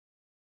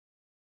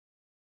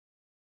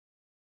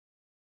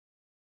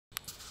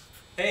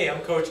Hey,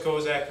 I'm Coach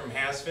Kozak from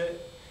HASfit,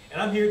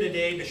 and I'm here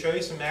today to show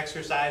you some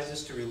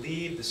exercises to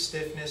relieve the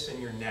stiffness in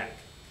your neck.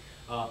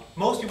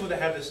 Most people that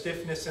have the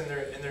stiffness in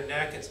their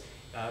neck, it's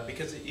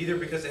because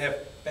they have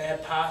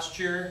bad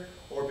posture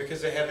or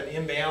because they have an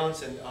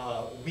imbalance and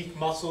weak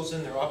muscles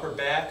in their upper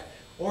back.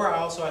 Or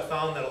I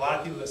found that a lot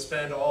of people that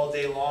spend all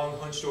day long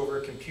hunched over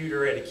a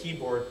computer at a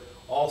keyboard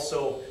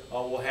also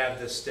will have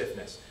this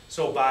stiffness.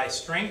 So by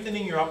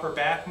strengthening your upper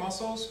back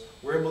muscles,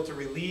 we're able to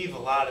relieve a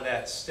lot of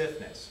that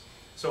stiffness.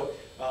 So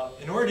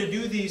in order to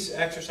do these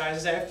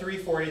exercises, I have 3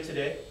 for you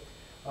today.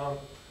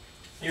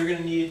 You're going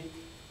to need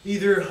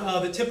either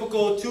the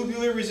typical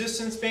tubular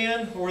resistance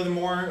band or the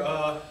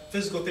more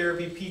physical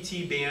therapy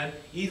PT band.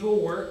 Either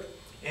will work,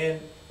 and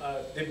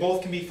they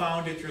both can be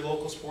found at your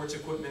local sports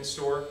equipment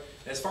store.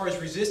 As far as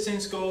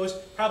resistance goes,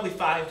 probably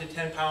 5 to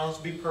 10 pounds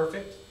would be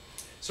perfect.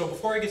 So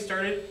before I get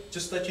started,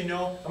 just to let you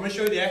know, I'm going to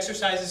show you the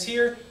exercises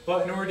here,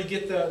 but in order to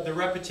get the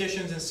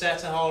repetitions and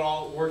sets and how it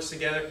all works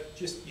together,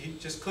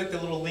 just click the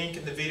little link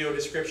in the video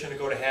description to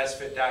go to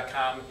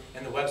HASfit.com,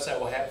 and the website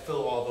will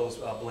fill all those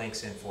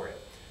blanks in for you.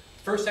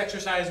 First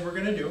exercise we're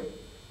going to do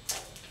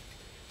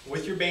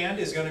with your band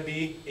is going to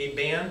be a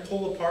band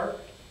pull apart.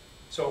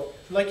 So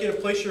I'd like you to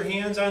place your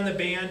hands on the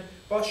band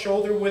about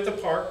shoulder width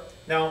apart.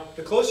 Now,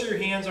 the closer your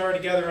hands are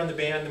together on the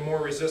band, the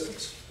more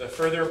resistance. The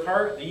further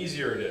apart, the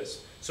easier it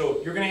is.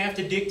 So you're going to have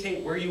to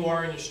dictate where you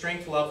are in your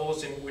strength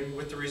levels and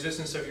with the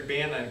resistance of your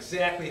band on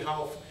exactly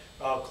how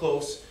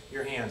close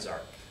your hands are.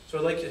 So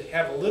I'd like you to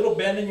have a little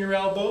bend in your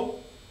elbow,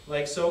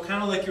 like so,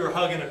 kind of like you were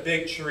hugging a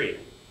big tree.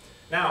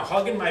 Now,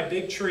 hugging my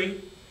big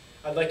tree,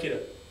 I'd like you to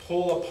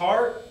pull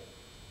apart,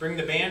 bring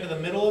the band to the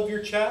middle of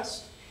your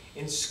chest,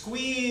 and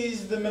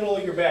squeeze the middle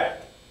of your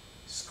back.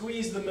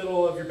 Squeeze the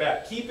middle of your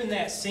back, keeping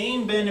that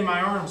same bend in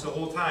my arms the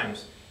whole time.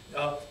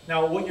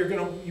 Now what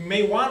you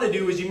may want to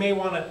do is you may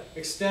want to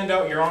extend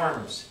out your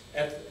arms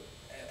at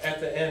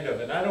the end of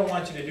it. And I don't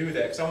want you to do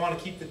that because I want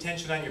to keep the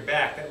tension on your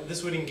back.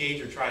 This would engage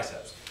your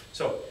triceps.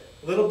 So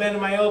a little bend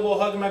in my elbow,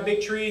 hugging my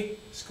big tree,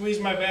 squeeze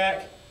my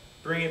back,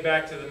 bring it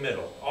back to the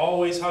middle.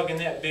 Always hugging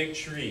that big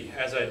tree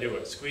as I do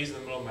it. Squeeze in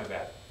the middle of my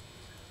back.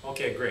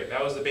 Okay, great.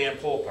 That was the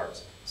band pull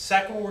parts.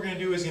 Second one we're going to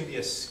do is going to be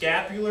a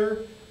scapular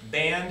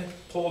band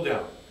pull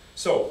down.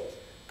 So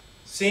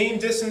same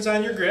distance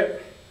on your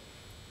grip,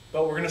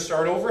 but we're going to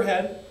start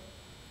overhead.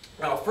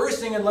 Now, first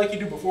thing I'd like you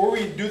to do before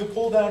we do the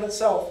pull down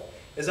itself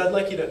is I'd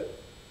like you to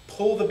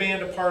pull the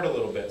band apart a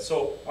little bit.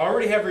 So I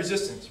already have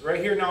resistance. Right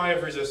here now I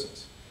have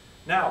resistance.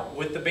 Now,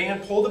 with the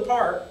band pulled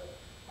apart,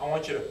 I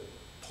want you to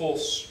pull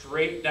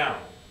straight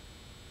down.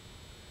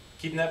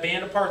 Keeping that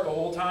band apart the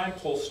whole time,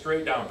 pull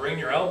straight down. Bring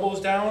your elbows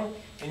down,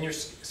 and your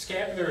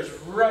scapular is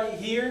right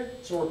here,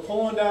 so we're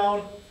pulling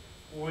down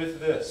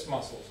with this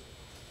muscles.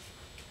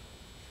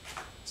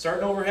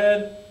 Starting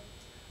overhead,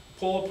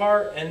 pull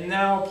apart, and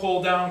now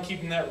pull down,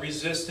 keeping that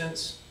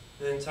resistance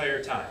the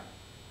entire time.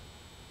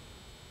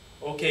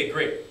 Okay,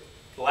 great.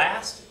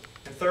 Last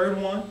and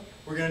third one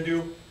we're going to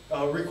do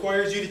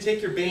requires you to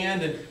take your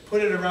band and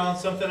put it around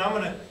something. I'm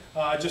going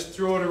to just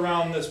throw it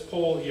around this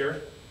pole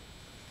here.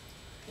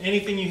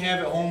 Anything you have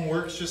at home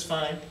works just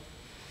fine.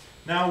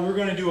 Now we're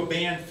going to do a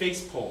band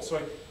face pull. So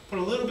I put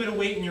a little bit of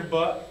weight in your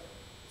butt.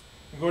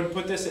 I'm going to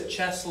put this at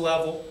chest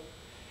level.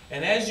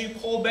 And as you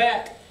pull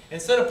back,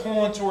 instead of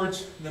pulling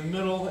towards the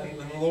middle and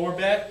the lower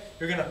back,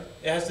 you're going to,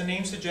 as the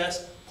name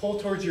suggests, pull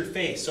towards your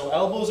face. So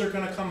elbows are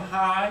going to come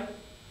high,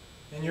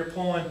 and you're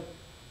pulling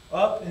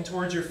up and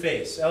towards your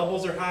face.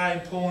 Elbows are high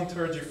and pulling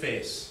towards your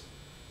face.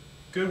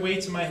 Good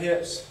weights in my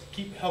hips.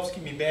 Helps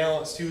keep me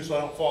balanced too so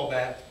I don't fall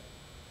back.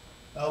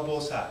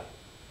 Elbows high.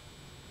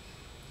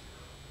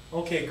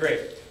 Okay,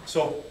 great.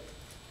 So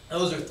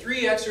those are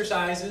 3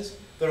 exercises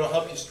that will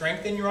help you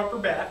strengthen your upper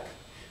back.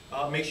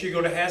 Make sure you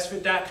go to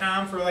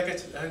HASfit.com for, like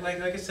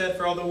I said,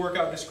 for all the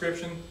workout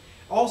description.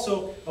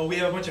 Also, we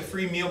have a bunch of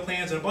free meal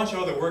plans and a bunch of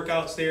other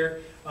workouts there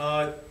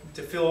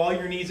to fill all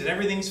your needs, and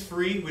everything's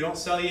free. We don't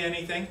sell you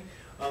anything.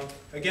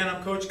 Again,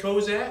 I'm Coach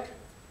Kozak,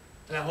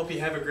 and I hope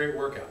you have a great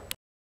workout.